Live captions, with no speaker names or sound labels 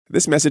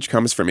This message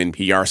comes from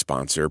NPR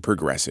sponsor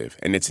Progressive,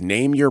 and it's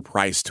Name Your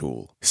Price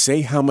tool.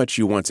 Say how much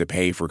you want to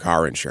pay for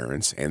car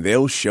insurance, and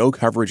they'll show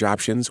coverage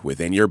options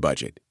within your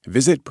budget.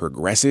 Visit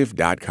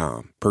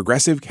Progressive.com.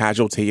 Progressive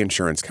Casualty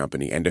Insurance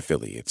Company and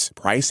Affiliates.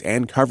 Price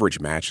and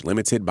coverage match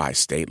limited by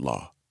state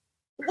law.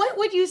 What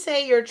would you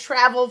say your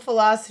travel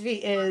philosophy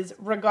is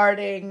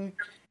regarding...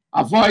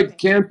 Avoid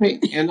camping,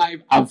 and I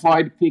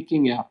avoid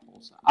picking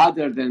apples.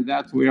 Other than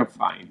that, we are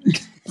fine.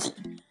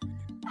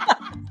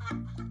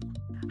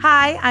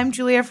 Hi, I'm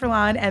Julia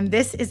Furlan, and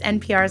this is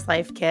NPR's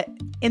Life Kit.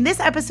 In this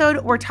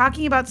episode, we're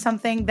talking about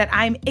something that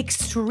I'm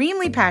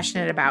extremely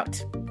passionate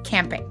about,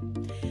 camping.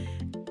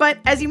 But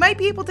as you might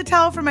be able to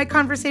tell from my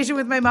conversation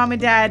with my mom and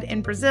dad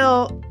in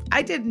Brazil,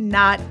 I did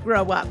not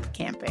grow up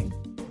camping.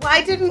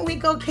 Why didn't we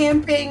go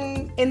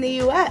camping in the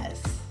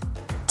U.S.?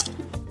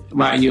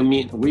 Well, you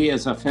mean we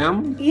as a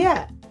family?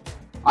 Yeah.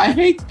 I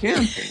hate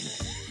camping.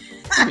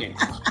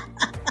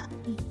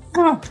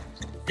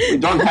 We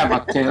don't have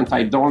a tent.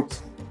 I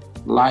don't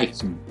like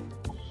to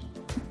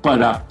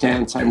put up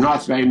tents. I'm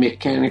not very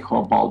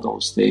mechanical about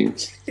those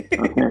things.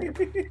 Okay?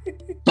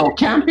 So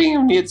camping,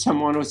 you need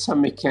someone with some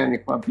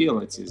mechanical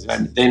abilities,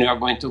 and then you're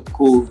going to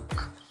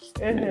cook.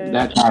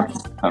 That type of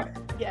stuff.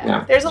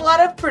 Yeah. There's a lot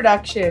of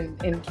production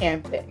in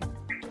camping.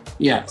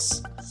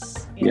 Yes.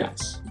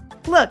 Yes.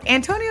 Look,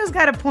 Antonio's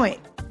got a point.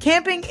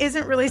 Camping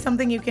isn't really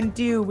something you can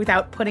do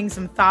without putting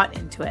some thought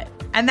into it,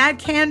 and that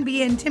can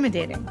be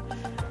intimidating.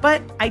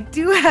 But I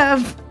do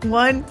have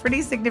one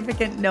pretty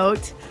significant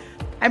note.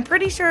 I'm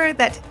pretty sure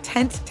that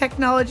tent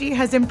technology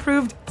has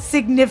improved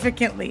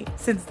significantly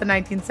since the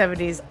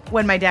 1970s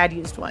when my dad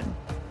used one.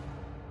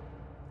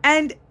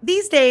 And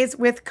these days,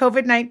 with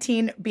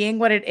COVID-19 being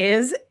what it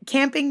is,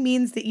 camping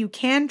means that you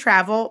can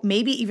travel,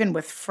 maybe even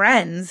with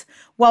friends,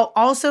 while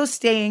also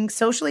staying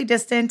socially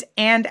distant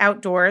and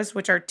outdoors,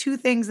 which are two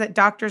things that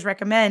doctors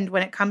recommend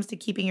when it comes to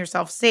keeping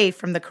yourself safe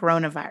from the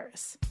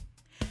coronavirus.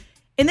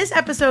 In this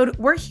episode,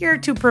 we're here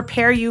to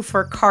prepare you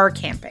for car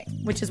camping,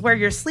 which is where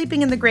you're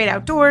sleeping in the great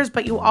outdoors,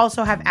 but you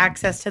also have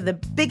access to the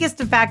biggest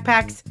of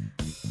backpacks,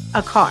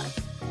 a car.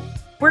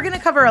 We're going to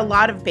cover a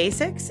lot of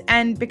basics,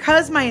 and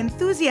because my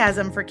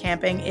enthusiasm for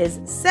camping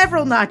is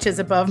several notches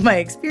above my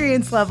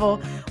experience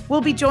level, we'll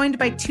be joined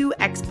by two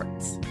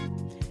experts.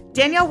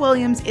 Danielle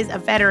Williams is a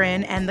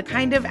veteran and the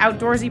kind of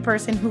outdoorsy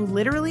person who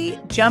literally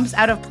jumps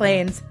out of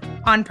planes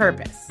on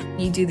purpose.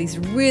 You do these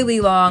really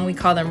long, we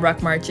call them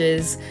ruck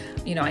marches.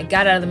 You know, I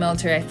got out of the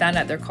military, I found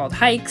out they're called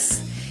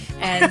hikes.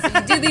 And so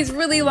you do these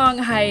really long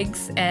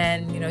hikes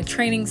and,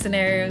 training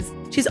scenarios.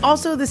 She's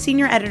also the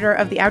senior editor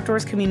of the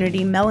outdoors community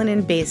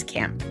Melanin Base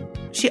Camp.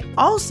 She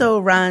also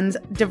runs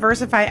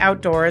Diversify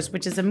Outdoors,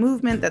 which is a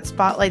movement that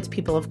spotlights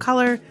people of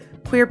color,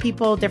 queer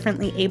people,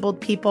 differently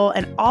abled people,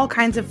 and all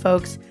kinds of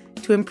folks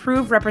to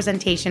improve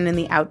representation in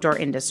the outdoor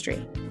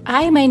industry.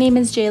 Hi, my name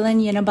is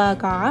Jalen Yenaba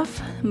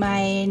Goff.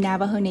 My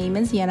Navajo name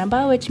is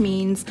Yenaba, which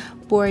means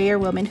warrior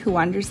woman who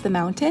wanders the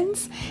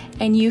mountains,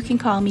 and you can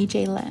call me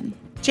Jalen.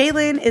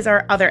 Jalen is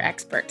our other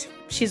expert.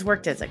 She's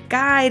worked as a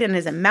guide and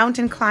as a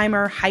mountain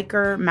climber,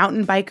 hiker,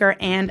 mountain biker,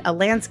 and a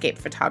landscape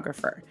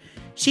photographer.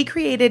 She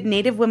created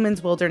Native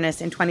Women's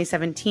Wilderness in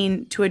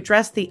 2017 to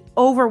address the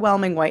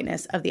overwhelming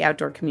whiteness of the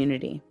outdoor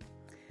community.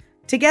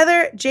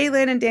 Together,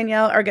 Jalen and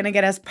Danielle are going to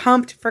get us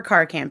pumped for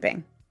car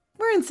camping.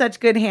 We're in such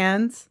good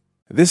hands.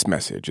 This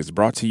message is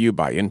brought to you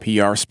by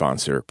NPR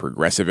sponsor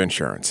Progressive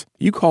Insurance.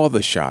 You call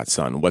the shots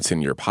on what's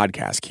in your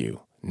podcast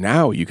queue.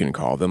 Now you can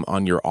call them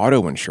on your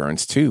auto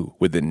insurance, too,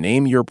 with the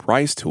Name Your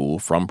Price tool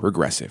from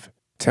Progressive.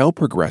 Tell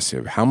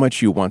Progressive how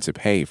much you want to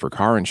pay for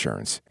car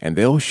insurance, and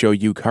they'll show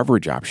you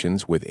coverage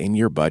options within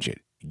your budget.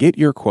 Get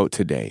your quote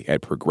today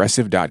at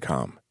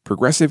Progressive.com.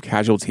 Progressive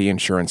Casualty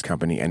Insurance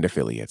Company and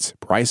Affiliates.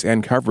 Price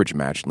and coverage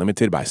match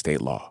limited by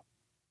state law.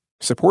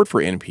 Support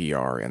for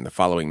NPR and the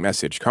following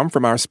message come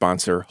from our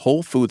sponsor,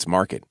 Whole Foods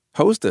Market.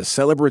 Host a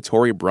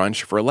celebratory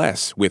brunch for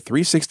less with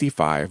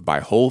 365 by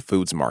Whole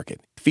Foods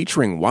Market,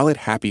 featuring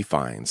wallet-happy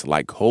finds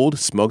like cold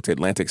smoked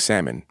Atlantic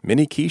salmon,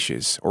 mini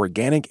quiches,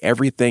 organic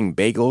everything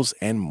bagels,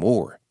 and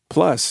more.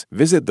 Plus,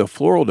 visit the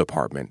floral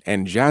department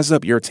and jazz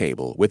up your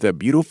table with a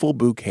beautiful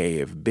bouquet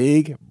of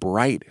big,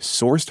 bright,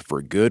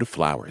 sourced-for-good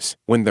flowers.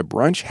 When the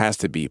brunch has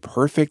to be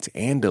perfect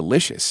and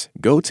delicious,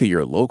 go to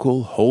your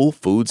local Whole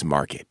Foods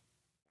Market.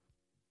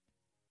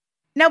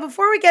 Now,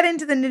 before we get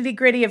into the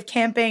nitty-gritty of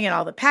camping and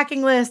all the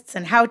packing lists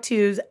and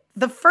how-tos,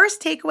 the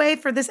first takeaway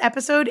for this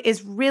episode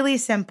is really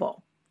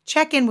simple.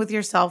 Check in with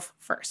yourself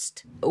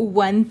first.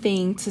 One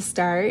thing to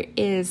start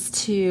is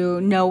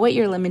to know what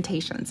your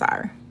limitations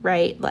are,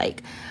 right?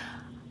 Like,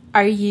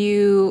 are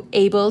you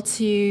able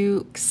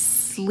to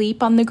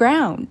sleep on the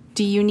ground?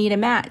 Do you need a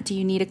mat? Do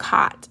you need a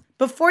cot?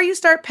 Before you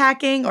start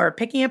packing or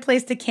picking a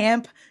place to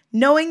camp,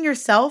 knowing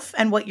yourself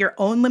and what your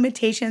own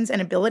limitations and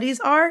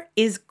abilities are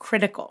is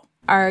critical.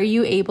 Are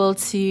you able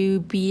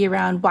to be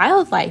around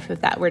wildlife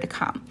if that were to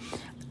come?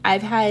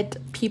 I've had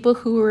people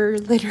who were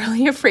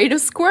literally afraid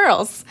of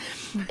squirrels.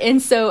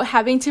 And so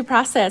having to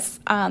process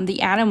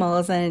the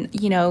animals and,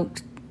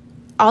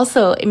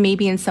 also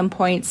maybe in some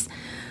points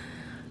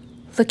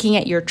looking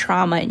at your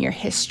trauma and your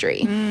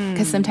history.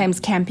 Because sometimes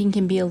camping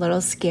can be a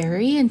little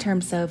scary in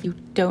terms of you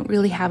don't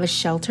really have a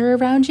shelter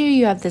around you.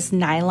 You have this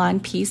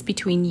nylon piece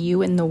between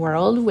you and the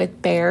world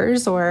with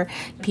bears or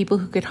people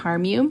who could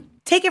harm you.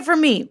 Take it from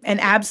me, an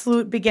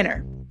absolute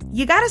beginner.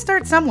 You got to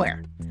start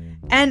somewhere.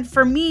 And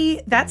for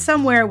me, that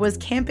somewhere was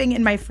camping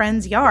in my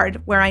friend's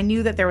yard, where I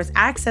knew that there was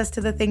access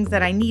to the things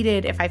that I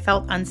needed if I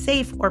felt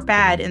unsafe or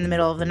bad in the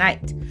middle of the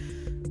night.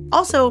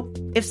 Also,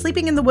 if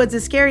sleeping in the woods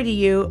is scary to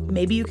you,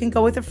 maybe you can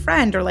go with a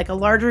friend or like a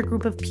larger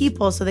group of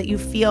people so that you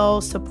feel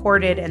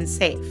supported and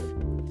safe.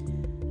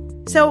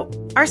 So,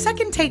 our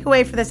second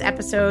takeaway for this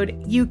episode,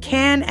 you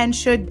can and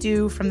should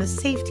do from the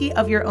safety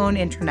of your own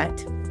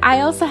internet.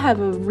 I also have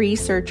a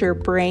researcher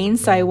brain,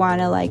 so I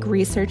want to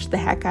research the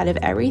heck out of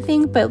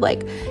everything. But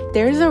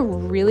there's a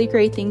really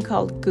great thing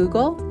called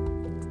Google,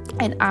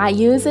 and I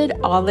use it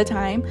all the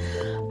time.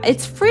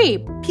 It's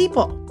free.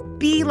 People,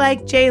 be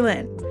like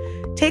Jaylin.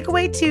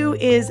 Takeaway 2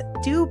 is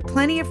do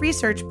plenty of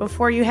research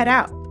before you head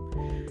out.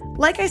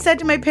 Like I said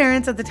to my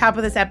parents at the top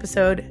of this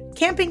episode,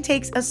 camping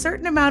takes a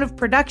certain amount of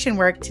production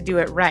work to do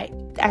it right.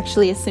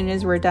 Actually, as soon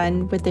as we're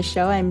done with the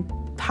show, I'm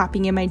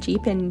hopping in my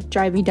Jeep and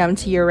driving down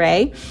to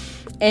Ouray.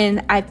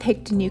 And I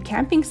picked a new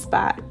camping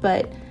spot,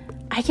 but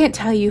I can't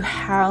tell you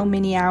how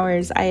many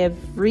hours I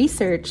have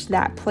researched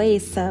that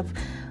place of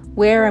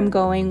where I'm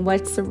going,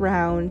 what's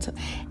around,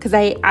 because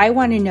I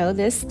want to know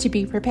this to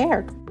be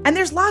prepared. And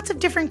there's lots of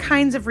different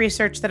kinds of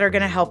research that are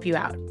going to help you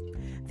out.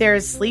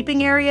 There's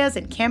sleeping areas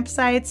and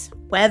campsites,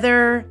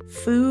 weather,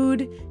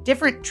 food,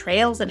 different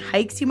trails and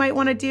hikes you might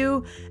want to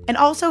do, and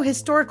also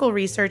historical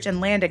research and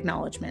land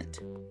acknowledgement.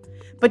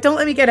 But don't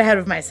let me get ahead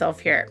of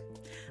myself here.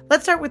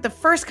 Let's start with the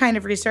first kind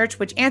of research,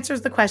 which answers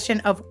the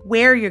question of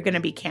where you're going to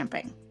be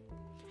camping.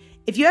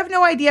 If you have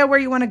no idea where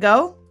you want to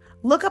go,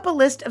 look up a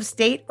list of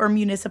state or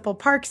municipal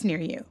parks near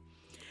you.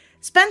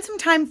 Spend some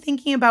time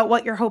thinking about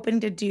what you're hoping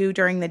to do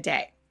during the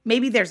day.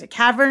 Maybe there's a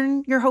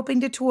cavern you're hoping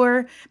to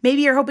tour.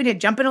 Maybe you're hoping to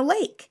jump in a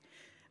lake.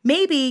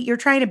 Maybe you're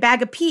trying to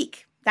bag a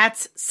peak.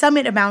 That's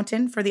summit a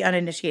mountain for the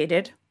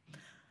uninitiated.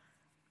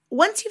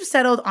 Once you've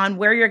settled on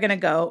where you're going to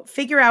go,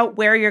 figure out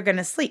where you're going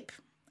to sleep.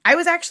 I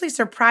was actually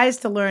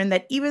surprised to learn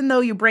that even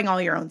though you bring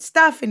all your own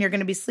stuff and you're going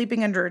to be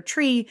sleeping under a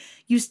tree,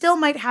 you still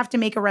might have to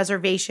make a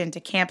reservation to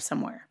camp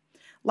somewhere.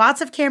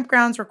 Lots of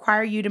campgrounds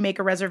require you to make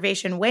a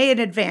reservation way in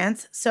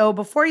advance, so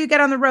before you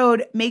get on the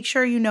road, make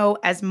sure you know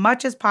as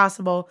much as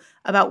possible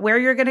about where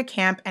you're going to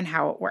camp and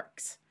how it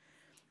works.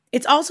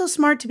 It's also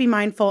smart to be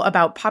mindful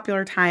about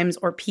popular times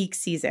or peak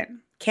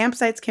season.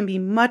 Campsites can be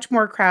much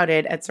more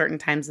crowded at certain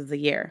times of the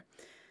year.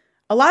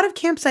 A lot of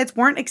campsites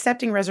weren't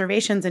accepting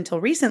reservations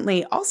until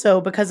recently, also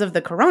because of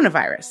the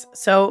coronavirus,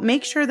 so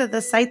make sure that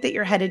the site that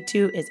you're headed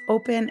to is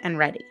open and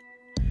ready.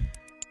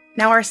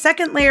 Now, our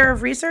second layer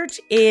of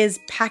research is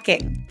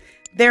packing.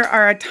 There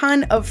are a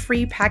ton of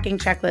free packing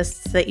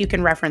checklists that you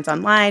can reference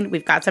online.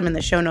 We've got some in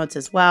the show notes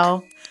as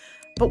well.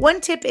 But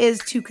one tip is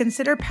to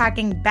consider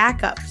packing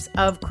backups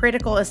of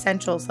critical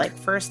essentials like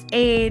first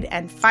aid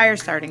and fire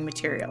starting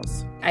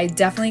materials. I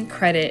definitely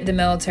credit the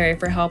military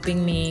for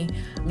helping me,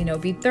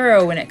 be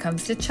thorough when it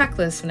comes to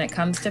checklists, when it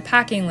comes to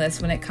packing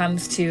lists, when it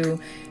comes to,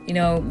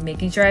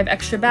 making sure I have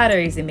extra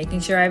batteries and making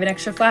sure I have an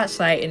extra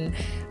flashlight.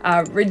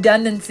 And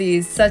redundancy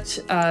is such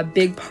a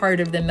big part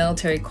of the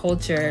military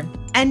culture.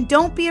 And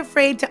don't be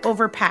afraid to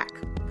overpack.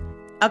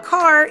 A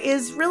car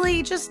is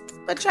really just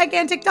a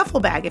gigantic duffel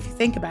bag if you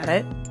think about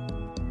it.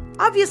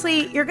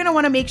 Obviously, you're going to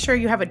want to make sure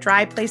you have a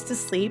dry place to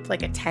sleep,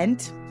 like a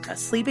tent, a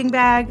sleeping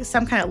bag,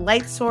 some kind of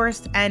light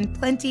source, and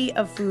plenty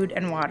of food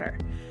and water.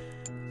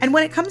 And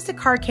when it comes to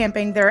car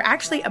camping, there are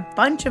actually a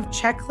bunch of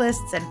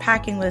checklists and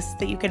packing lists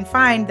that you can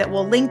find that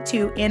we'll link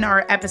to in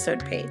our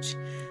episode page.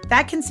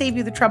 That can save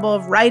you the trouble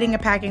of writing a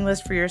packing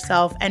list for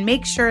yourself and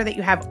make sure that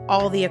you have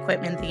all the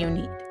equipment that you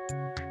need.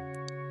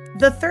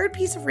 The third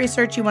piece of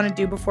research you want to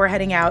do before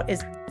heading out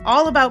is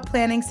all about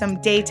planning some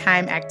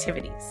daytime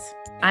activities.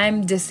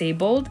 I'm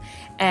disabled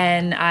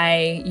and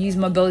I use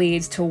mobility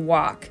aids to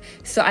walk.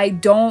 So I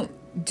don't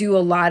do a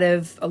lot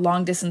of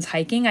long distance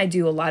hiking. I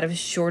do a lot of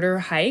shorter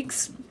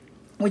hikes,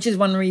 which is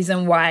one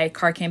reason why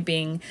car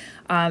camping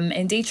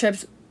and day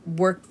trips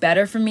work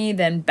better for me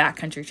than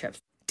backcountry trips.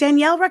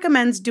 Danielle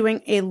recommends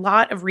doing a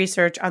lot of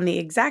research on the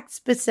exact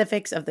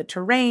specifics of the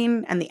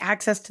terrain and the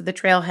access to the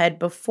trailhead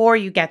before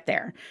you get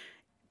there.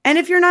 And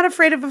if you're not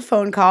afraid of a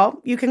phone call,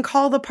 you can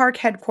call the park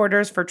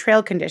headquarters for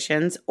trail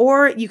conditions,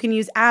 or you can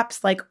use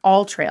apps like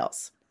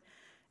AllTrails.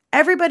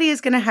 Everybody is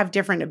going to have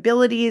different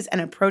abilities and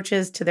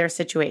approaches to their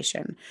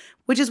situation,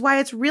 which is why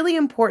it's really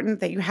important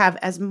that you have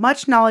as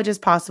much knowledge as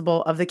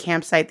possible of the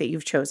campsite that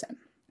you've chosen.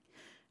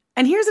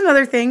 And here's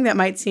another thing that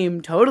might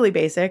seem totally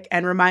basic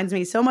and reminds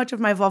me so much of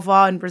my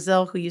vovó in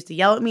Brazil who used to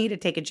yell at me to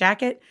take a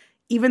jacket,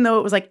 even though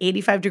it was like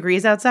 85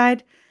 degrees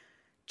outside.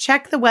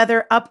 Check the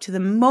weather up to the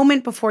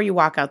moment before you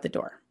walk out the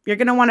door. You're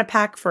going to want to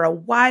pack for a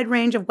wide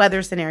range of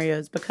weather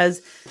scenarios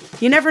because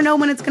you never know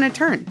when it's going to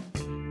turn.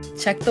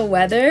 Check the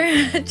weather.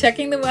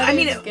 Checking the weather. I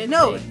mean,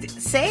 no,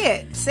 say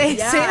it. Say it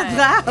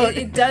loud.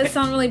 It does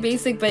sound really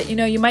basic, but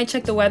you might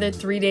check the weather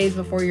 3 days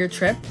before your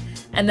trip.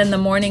 And then the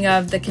morning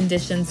of, the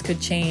conditions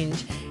could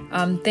change.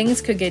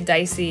 Things could get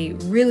dicey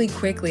really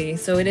quickly.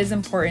 So it is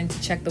important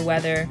to check the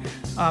weather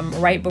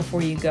right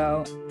before you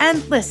go.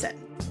 And listen,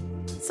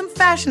 some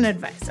fashion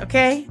advice,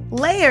 okay?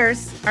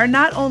 Layers are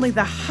not only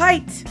the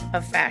height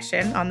of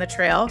fashion on the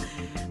trail,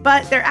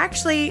 but they're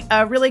actually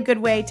a really good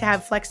way to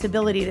have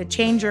flexibility to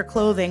change your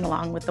clothing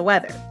along with the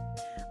weather.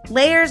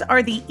 Layers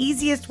are the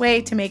easiest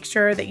way to make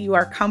sure that you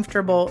are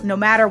comfortable no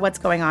matter what's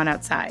going on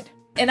outside.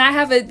 And I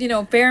have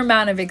a, fair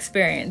amount of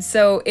experience.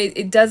 So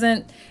it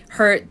doesn't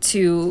hurt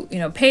to,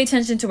 pay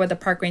attention to what the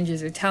park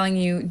rangers are telling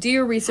you. Do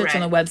your research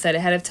on the website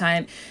ahead of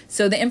time.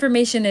 So the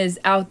information is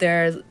out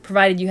there,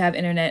 provided you have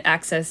internet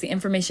access. The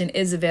information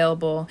is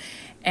available.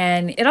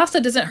 And it also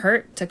doesn't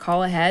hurt to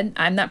call ahead.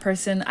 I'm that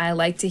person. I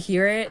like to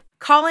hear it.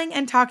 Calling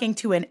and talking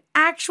to an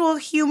actual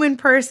human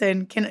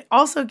person can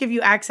also give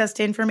you access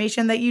to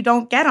information that you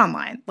don't get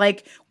online,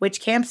 like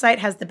which campsite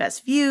has the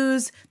best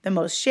views, the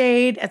most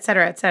shade,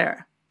 etc.,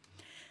 etc.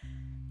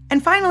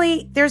 And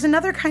finally, there's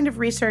another kind of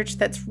research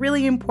that's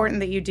really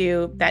important that you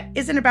do that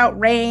isn't about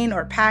rain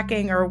or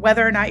packing or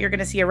whether or not you're going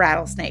to see a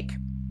rattlesnake.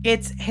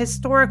 It's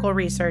historical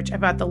research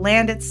about the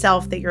land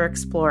itself that you're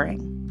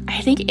exploring.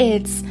 I think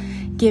it's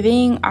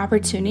giving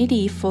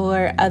opportunity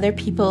for other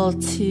people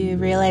to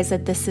realize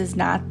that this is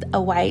not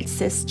a white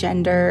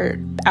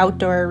cisgender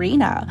outdoor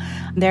arena.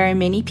 There are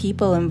many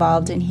people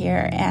involved in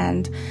here,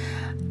 and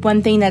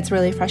one thing that's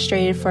really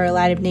frustrated for a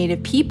lot of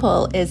Native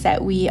people is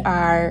that we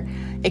are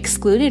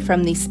excluded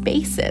from these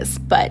spaces,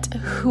 but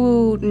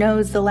who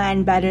knows the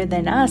land better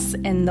than us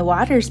and the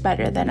waters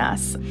better than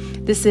us?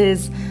 This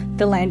is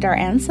the land our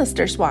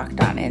ancestors walked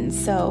on, and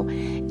so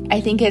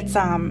I think it's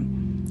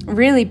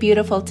really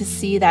beautiful to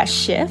see that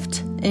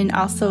shift and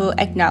also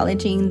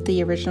acknowledging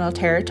the original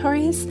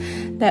territories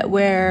that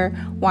we're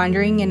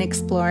wandering and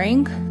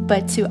exploring,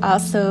 but to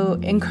also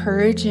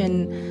encourage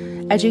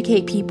and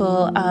educate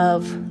people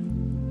of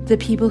the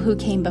people who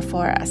came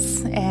before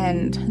us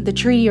and the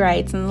treaty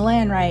rights and the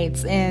land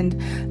rights and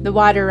the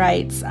water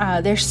rights.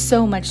 There's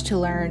so much to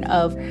learn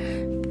of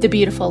the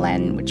beautiful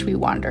land in which we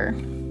wander.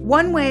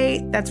 One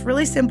way that's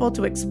really simple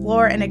to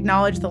explore and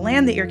acknowledge the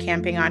land that you're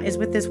camping on is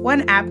with this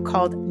one app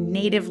called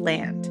Native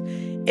Land.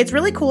 It's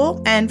really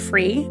cool and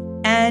free,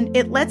 and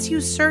it lets you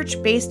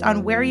search based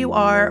on where you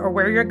are or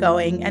where you're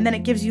going, and then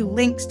it gives you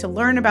links to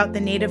learn about the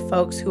Native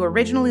folks who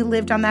originally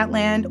lived on that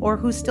land or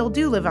who still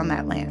do live on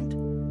that land.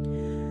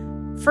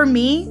 For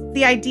me,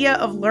 the idea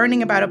of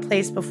learning about a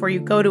place before you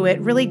go to it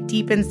really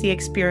deepens the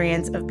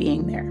experience of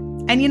being there.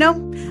 And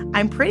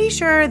I'm pretty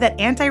sure that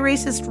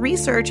anti-racist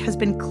research has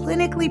been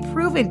clinically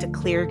proven to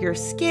clear your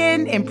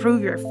skin,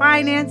 improve your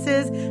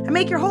finances, and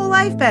make your whole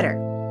life better.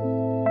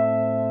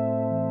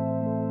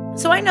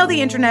 So I know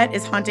the internet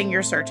is haunting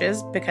your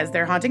searches because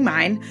they're haunting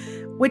mine,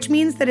 which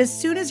means that as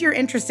soon as you're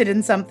interested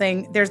in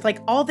something, there's like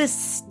all this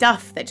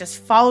stuff that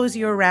just follows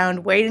you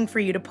around waiting for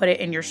you to put it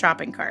in your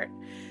shopping cart.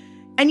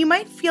 And you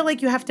might feel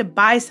like you have to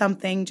buy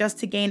something just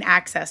to gain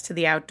access to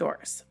the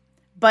outdoors.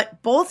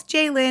 But both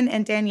Jaylyn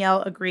and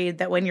Danielle agreed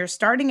that when you're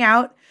starting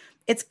out,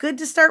 it's good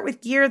to start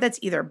with gear that's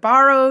either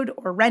borrowed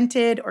or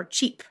rented or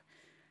cheap.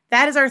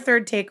 That is our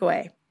third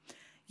takeaway.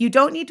 You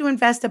don't need to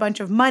invest a bunch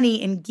of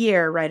money in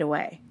gear right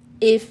away.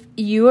 If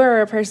you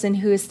are a person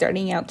who is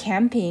starting out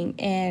camping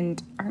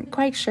and aren't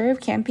quite sure if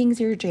camping's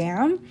your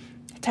jam,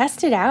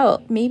 test it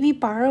out. Maybe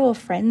borrow a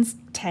friend's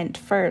tent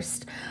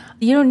first.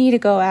 You don't need to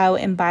go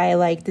out and buy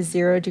like the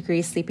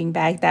 0-degree sleeping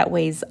bag that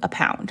weighs a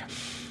pound.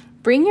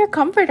 Bring your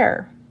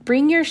comforter.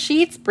 Bring your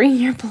sheets, bring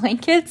your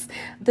blankets,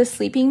 the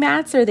sleeping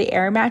mats or the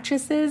air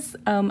mattresses.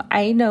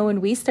 I know when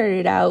we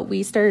started out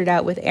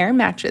with air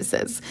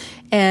mattresses,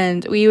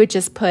 and we would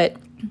just put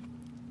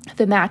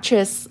the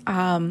mattress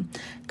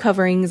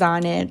coverings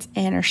on it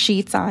and our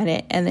sheets on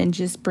it, and then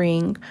just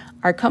bring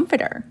our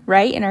comforter,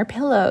 right? And our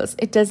pillows.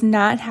 It does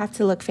not have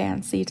to look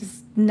fancy. It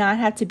does not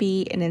have to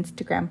be an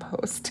Instagram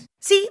post.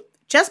 See,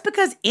 just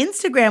because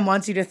Instagram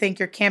wants you to think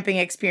your camping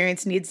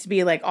experience needs to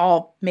be like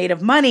all made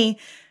of money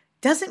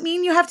doesn't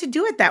mean you have to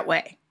do it that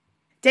way.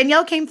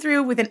 Danielle came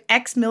through with an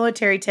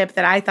ex-military tip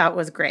that I thought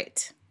was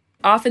great.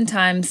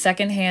 Oftentimes,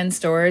 secondhand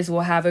stores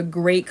will have a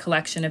great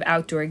collection of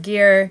outdoor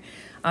gear.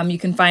 You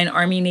can find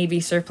Army Navy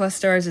surplus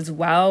stores as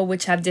well,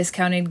 which have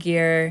discounted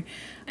gear.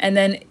 And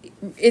then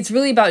it's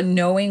really about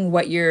knowing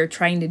what you're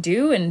trying to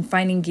do and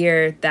finding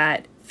gear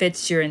that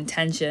fits your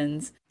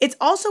intentions. It's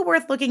also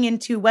worth looking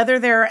into whether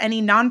there are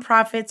any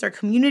nonprofits or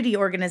community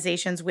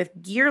organizations with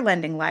gear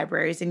lending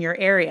libraries in your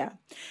area.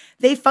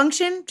 They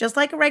function just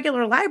like a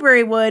regular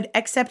library would,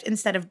 except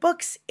instead of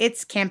books,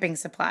 it's camping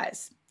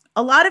supplies.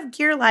 A lot of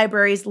gear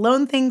libraries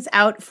loan things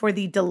out for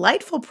the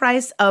delightful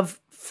price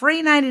of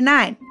free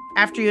 99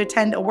 after you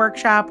attend a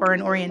workshop or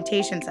an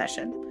orientation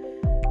session.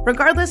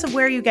 Regardless of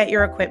where you get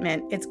your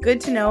equipment, it's good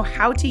to know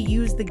how to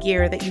use the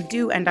gear that you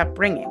do end up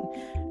bringing.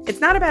 It's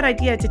not a bad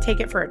idea to take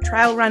it for a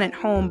trial run at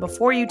home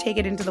before you take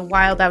it into the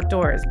wild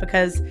outdoors,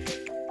 because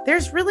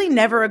there's really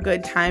never a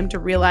good time to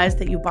realize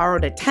that you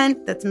borrowed a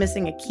tent that's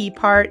missing a key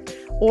part,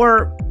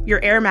 or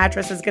your air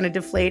mattress is going to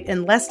deflate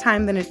in less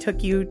time than it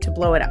took you to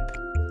blow it up.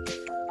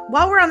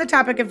 while we're on the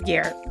topic of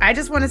gear, I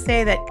just want to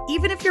say that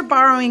even if you're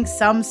borrowing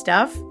some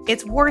stuff,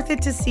 it's worth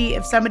it to see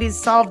if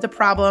somebody's solved a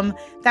problem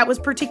that was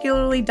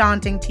particularly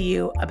daunting to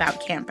you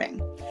about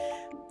camping.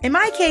 In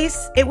my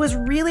case, it was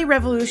really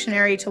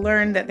revolutionary to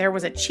learn that there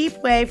was a cheap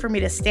way for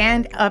me to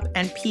stand up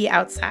and pee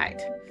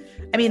outside.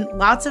 I mean,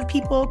 lots of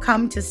people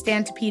come to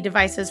stand-to-pee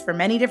devices for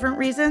many different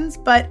reasons,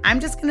 but I'm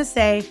just going to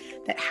say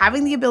that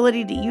having the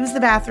ability to use the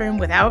bathroom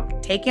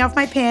without taking off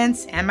my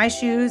pants and my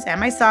shoes and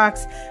my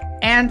socks,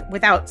 and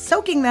without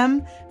soaking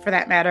them, for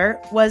that matter,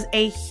 was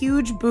a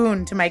huge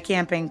boon to my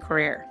camping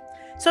career.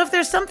 So if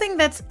there's something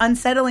that's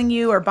unsettling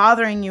you or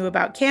bothering you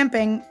about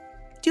camping,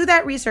 do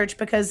that research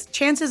because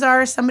chances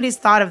are somebody's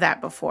thought of that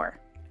before.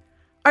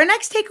 Our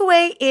next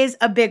takeaway is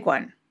a big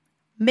one.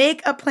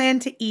 Make a plan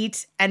to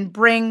eat and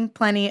bring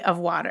plenty of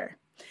water.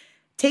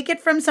 Take it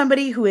from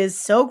somebody who is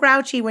so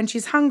grouchy when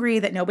she's hungry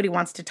that nobody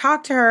wants to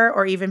talk to her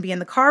or even be in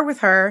the car with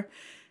her.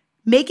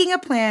 Making a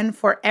plan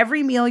for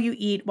every meal you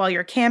eat while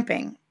you're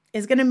camping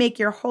is going to make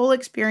your whole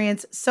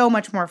experience so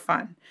much more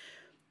fun.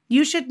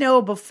 You should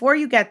know before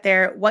you get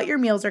there what your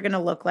meals are going to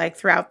look like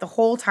throughout the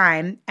whole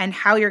time and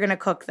how you're going to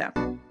cook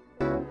them.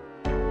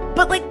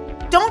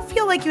 But don't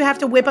feel like you have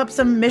to whip up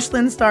some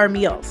Michelin star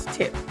meals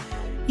too.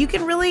 You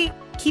can really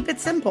keep it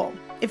simple.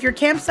 If your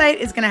campsite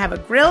is going to have a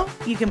grill,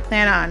 you can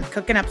plan on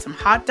cooking up some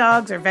hot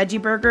dogs or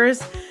veggie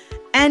burgers.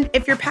 And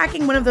if you're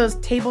packing one of those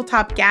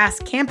tabletop gas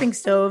camping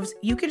stoves,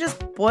 you can just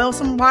boil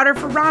some water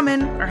for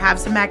ramen or have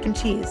some mac and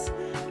cheese.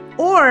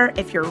 Or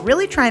if you're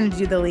really trying to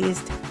do the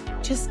least,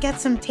 just get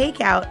some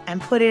takeout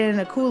and put it in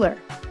a cooler.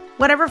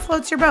 Whatever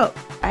floats your boat.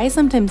 I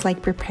sometimes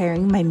like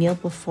preparing my meal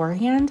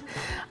beforehand.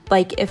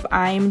 Like if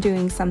I'm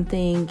doing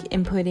something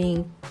and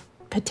putting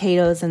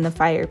potatoes in the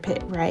fire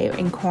pit, right,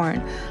 and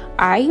corn,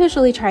 I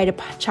usually try to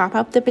chop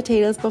up the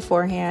potatoes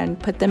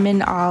beforehand, put them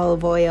in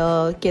olive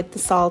oil, get the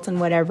salt and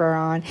whatever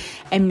on,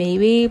 and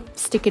maybe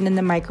stick it in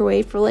the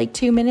microwave for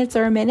 2 minutes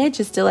or a minute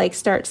just to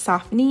start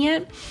softening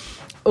it.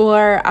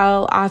 Or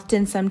I'll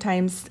often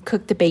sometimes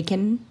cook the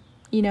bacon,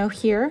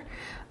 here,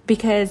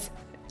 because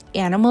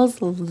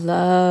animals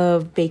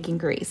love bacon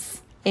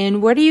grease.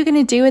 And what are you going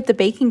to do with the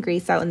bacon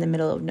grease out in the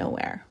middle of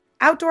nowhere?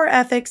 Outdoor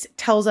ethics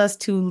tells us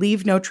to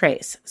leave no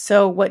trace.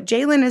 So what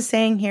Jaylin is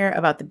saying here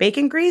about the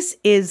bacon grease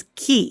is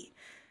key.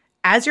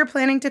 As you're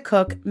planning to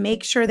cook,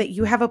 make sure that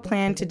you have a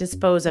plan to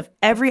dispose of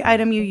every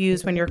item you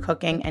use when you're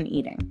cooking and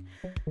eating.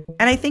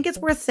 And I think it's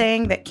worth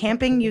saying that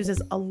camping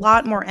uses a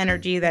lot more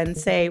energy than,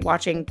 say,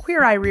 watching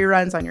Queer Eye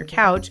reruns on your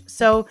couch,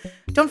 so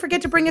don't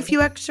forget to bring a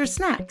few extra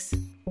snacks.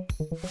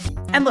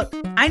 And look,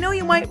 I know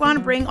you might want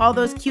to bring all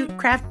those cute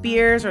craft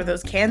beers or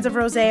those cans of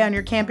rosé on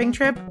your camping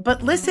trip,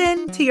 but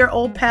listen to your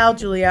old pal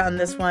Julia on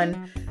this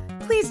one.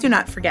 Please do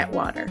not forget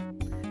water.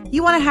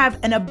 You want to have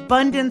an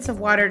abundance of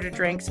water to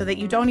drink so that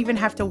you don't even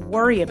have to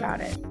worry about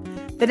it.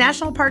 The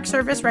National Park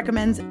Service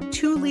recommends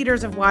 2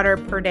 liters of water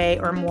per day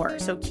or more,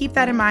 so keep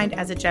that in mind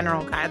as a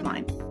general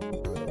guideline.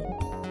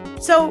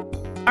 So,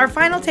 our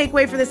final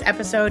takeaway for this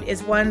episode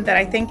is one that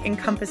I think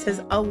encompasses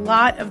a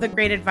lot of the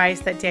great advice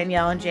that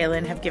Danielle and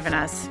Jaylin have given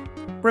us.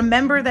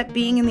 Remember that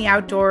being in the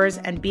outdoors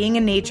and being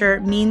in nature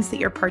means that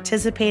you're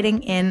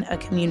participating in a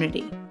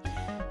community.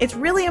 It's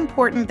really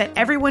important that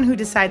everyone who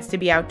decides to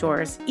be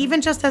outdoors,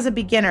 even just as a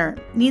beginner,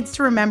 needs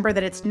to remember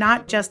that it's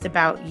not just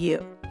about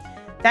you.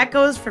 That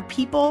goes for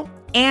people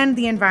and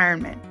the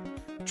environment.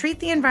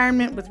 Treat the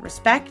environment with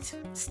respect,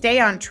 stay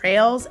on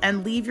trails,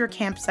 and leave your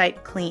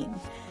campsite clean.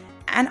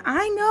 And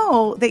I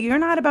know that you're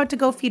not about to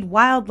go feed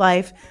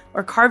wildlife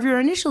or carve your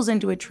initials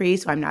into a tree,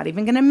 so I'm not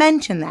even going to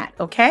mention that,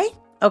 okay?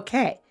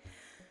 Okay.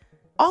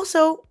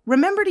 Also,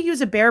 remember to use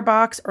a bear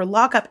box or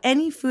lock up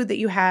any food that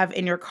you have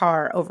in your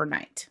car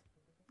overnight.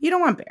 You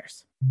don't want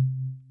bears.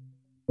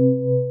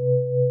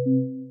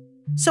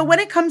 So when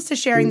it comes to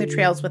sharing the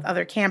trails with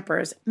other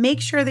campers, make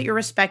sure that you're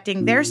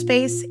respecting their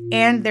space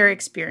and their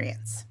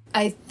experience.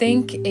 I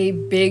think a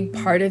big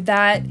part of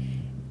that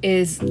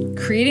is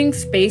creating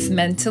space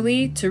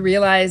mentally to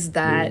realize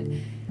that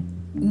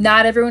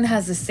not everyone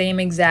has the same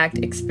exact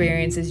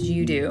experience as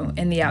you do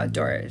in the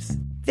outdoors.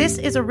 This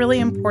is a really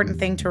important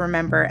thing to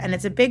remember, and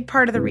it's a big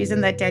part of the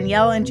reason that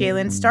Danielle and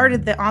Jaylin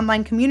started the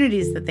online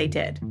communities that they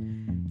did.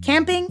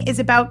 Camping is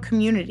about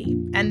community,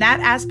 and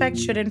that aspect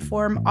should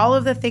inform all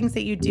of the things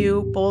that you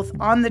do both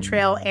on the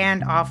trail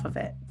and off of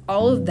it.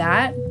 All of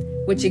that,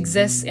 which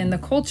exists in the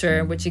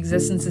culture, which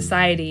exists in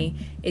society,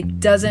 it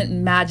doesn't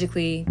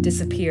magically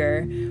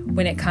disappear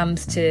when it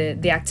comes to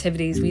the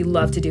activities we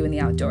love to do in the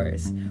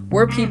outdoors.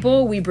 We're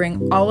people, we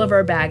bring all of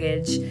our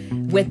baggage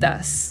with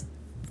us,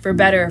 for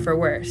better or for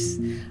worse.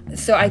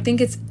 So I think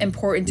it's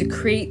important to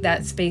create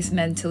that space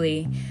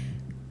mentally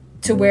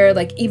to where,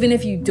 even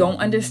if you don't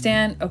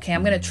understand, okay,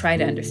 I'm going to try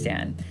to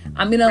understand.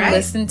 I'm going to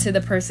listen to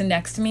the person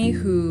next to me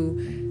who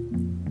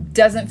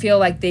doesn't feel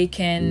like they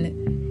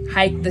can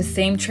hike the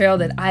same trail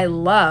that I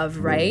love,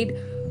 right?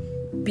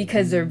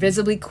 Because they're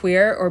visibly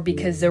queer or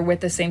because they're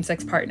with the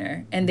same-sex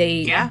partner and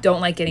they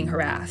don't like getting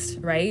harassed,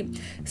 right?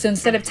 So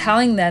instead of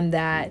telling them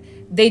that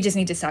they just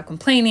need to stop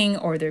complaining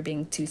or they're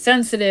being too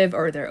sensitive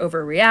or they're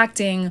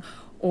overreacting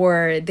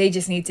or they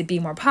just need to be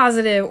more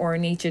positive, or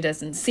nature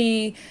doesn't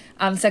see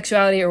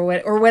sexuality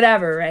or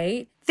whatever,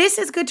 right? This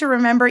is good to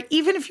remember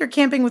even if you're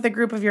camping with a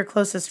group of your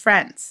closest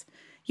friends.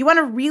 You want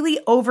to really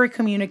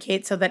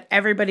over-communicate so that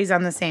everybody's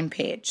on the same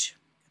page.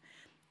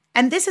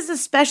 And this is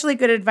especially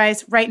good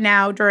advice right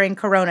now during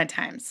Corona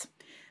times.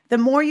 The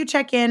more you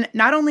check in,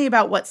 not only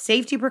about what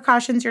safety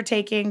precautions you're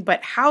taking,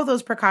 but how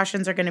those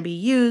precautions are going to be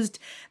used,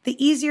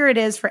 the easier it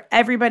is for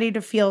everybody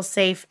to feel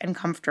safe and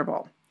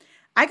comfortable.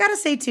 I gotta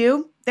say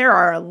too, there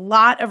are a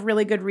lot of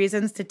really good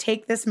reasons to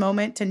take this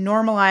moment to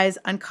normalize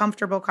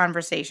uncomfortable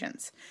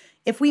conversations.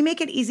 If we make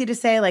it easy to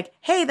say like,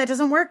 hey, that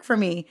doesn't work for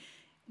me,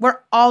 we're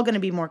all gonna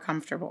be more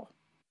comfortable.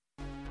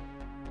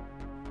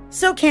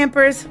 So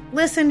campers,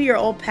 listen to your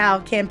old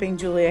pal Camping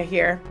Julia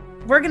here.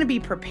 We're gonna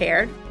be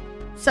prepared.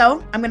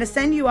 So I'm gonna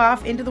send you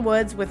off into the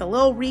woods with a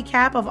little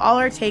recap of all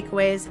our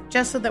takeaways,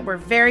 just so that we're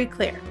very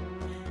clear.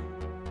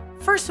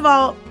 First of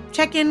all,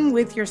 check in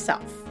with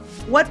yourself.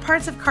 What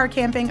parts of car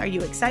camping are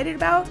you excited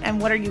about,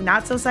 and what are you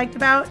not so psyched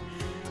about?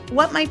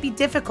 What might be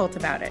difficult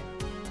about it?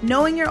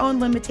 Knowing your own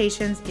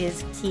limitations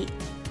is key.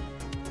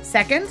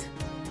 Second,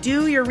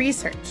 do your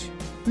research.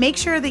 Make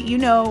sure that you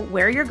know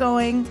where you're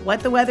going, what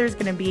the weather is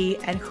going to be,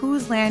 and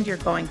whose land you're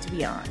going to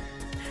be on.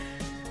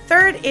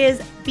 Third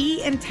is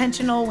be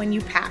intentional when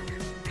you pack.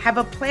 Have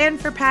a plan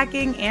for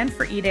packing and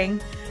for eating.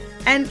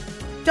 And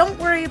don't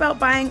worry about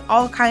buying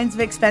all kinds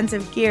of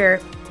expensive gear.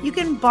 You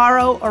can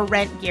borrow or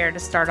rent gear to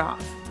start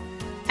off.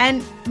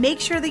 And make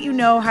sure that you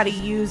know how to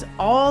use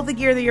all the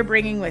gear that you're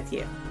bringing with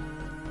you.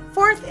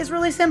 Fourth is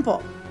really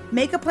simple.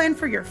 Make a plan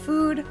for your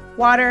food,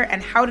 water,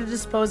 and how to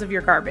dispose of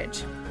your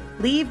garbage.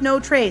 Leave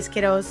no trace,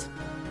 kiddos.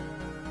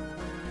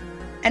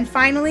 And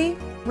finally,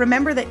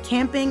 remember that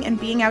camping and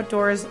being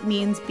outdoors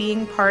means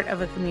being part of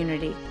a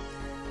community.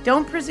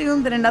 Don't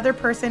presume that another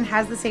person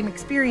has the same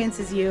experience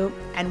as you,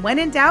 and when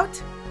in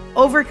doubt,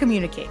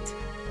 over-communicate.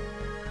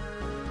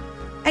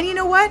 And you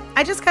know what?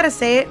 I just gotta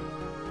say it,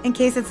 in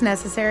case it's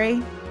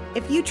necessary.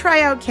 If you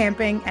try out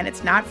camping and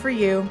it's not for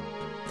you,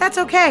 that's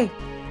okay.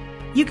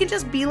 You can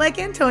just be like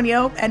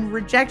Antonio and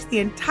reject the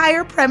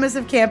entire premise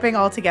of camping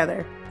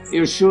altogether.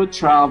 You should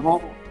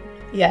travel.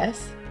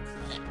 Yes.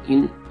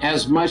 In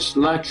as much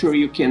luxury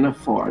you can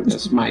afford.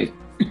 That's my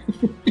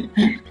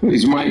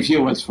is my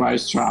view as far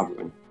as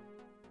traveling.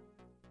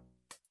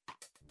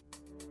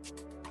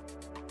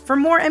 For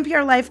more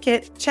NPR Life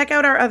Kit, check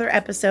out our other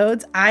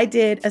episodes. I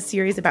did a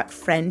series about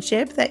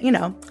friendship that,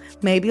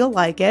 maybe you'll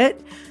like it.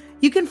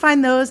 You can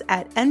find those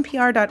at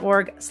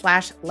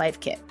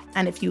npr.org/lifekit.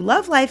 And if you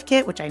love Life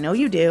Kit, which I know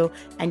you do,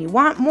 and you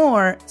want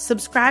more,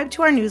 subscribe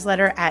to our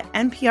newsletter at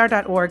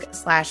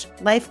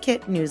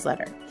npr.org/lifekit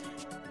newsletter.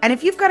 And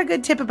if you've got a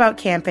good tip about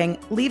camping,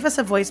 leave us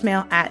a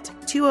voicemail at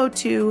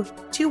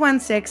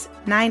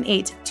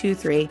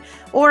 202-216-9823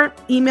 or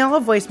email a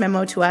voice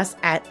memo to us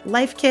at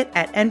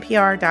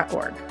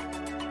lifekit@npr.org.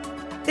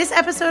 This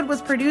episode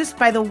was produced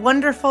by the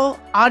wonderful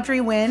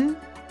Audrey Wynn.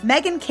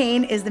 Megan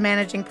Kane is the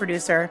managing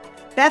producer.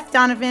 Beth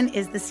Donovan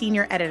is the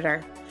senior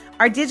editor.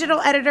 Our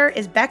digital editor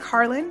is Beck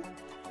Harlan,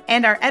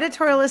 and our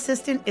editorial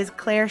assistant is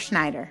Claire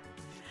Schneider.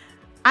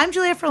 I'm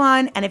Julia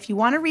Furlan, and if you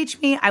want to reach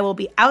me, I will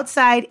be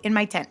outside in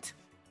my tent.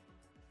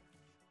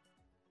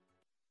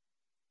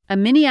 A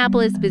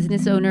Minneapolis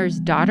business owner's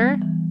daughter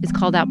is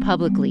called out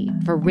publicly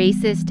for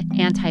racist,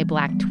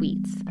 anti-Black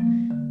tweets.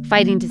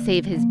 Fighting to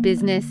save his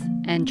business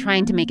and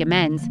trying to make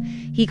amends,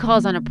 he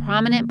calls on a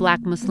prominent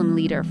Black Muslim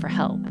leader for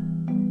help.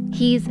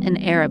 He's an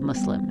Arab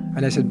Muslim.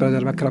 And I said,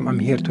 Brother Makram, I'm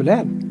here to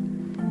learn.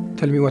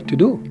 Tell me what to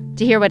do.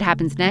 To hear what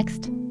happens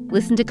next,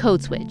 listen to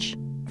Code Switch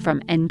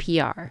from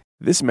NPR.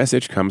 This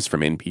message comes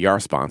from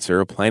NPR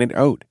sponsor Planet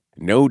Oat.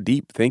 No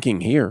deep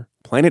thinking here.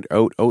 Planet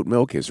Oat oat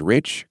milk is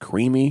rich,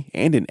 creamy,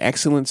 and an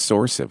excellent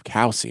source of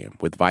calcium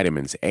with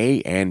vitamins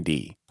A and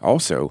D.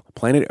 Also,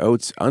 Planet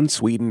Oat's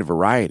unsweetened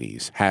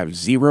varieties have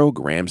 0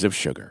 grams of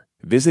sugar.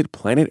 Visit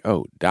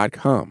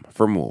planetoat.com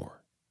for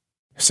more.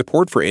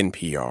 Support for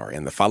NPR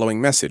and the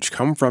following message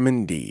come from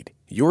Indeed.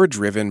 You're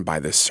driven by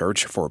the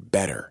search for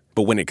better.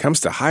 But when it comes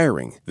to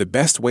hiring, the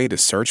best way to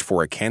search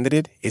for a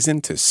candidate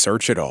isn't to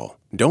search at all.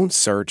 Don't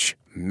search,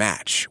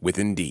 match with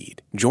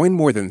Indeed. Join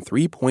more than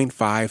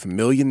 3.5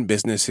 million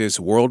businesses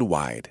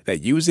worldwide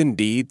that use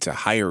Indeed to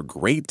hire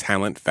great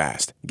talent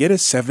fast. Get a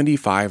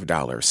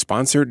 $75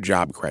 sponsored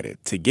job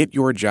credit to get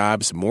your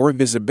jobs more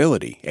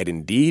visibility at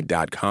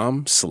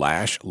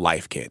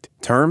Indeed.com/lifekit.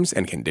 Terms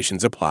and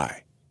conditions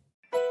apply.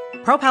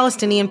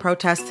 Pro-Palestinian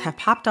protests have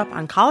popped up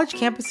on college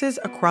campuses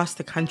across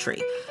the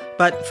country.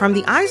 But from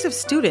the eyes of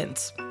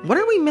students, what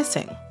are we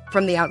missing?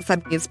 From the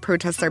outside, these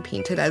protests are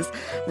painted as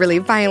really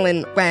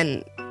violent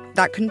when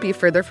that couldn't be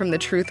further from the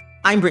truth.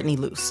 I'm Brittany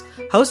Luce,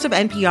 host of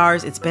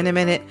NPR's It's Been a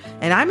Minute,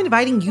 and I'm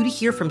inviting you to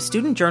hear from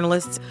student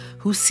journalists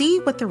who see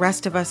what the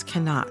rest of us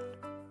cannot.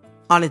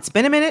 On It's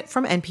Been a Minute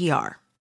from NPR.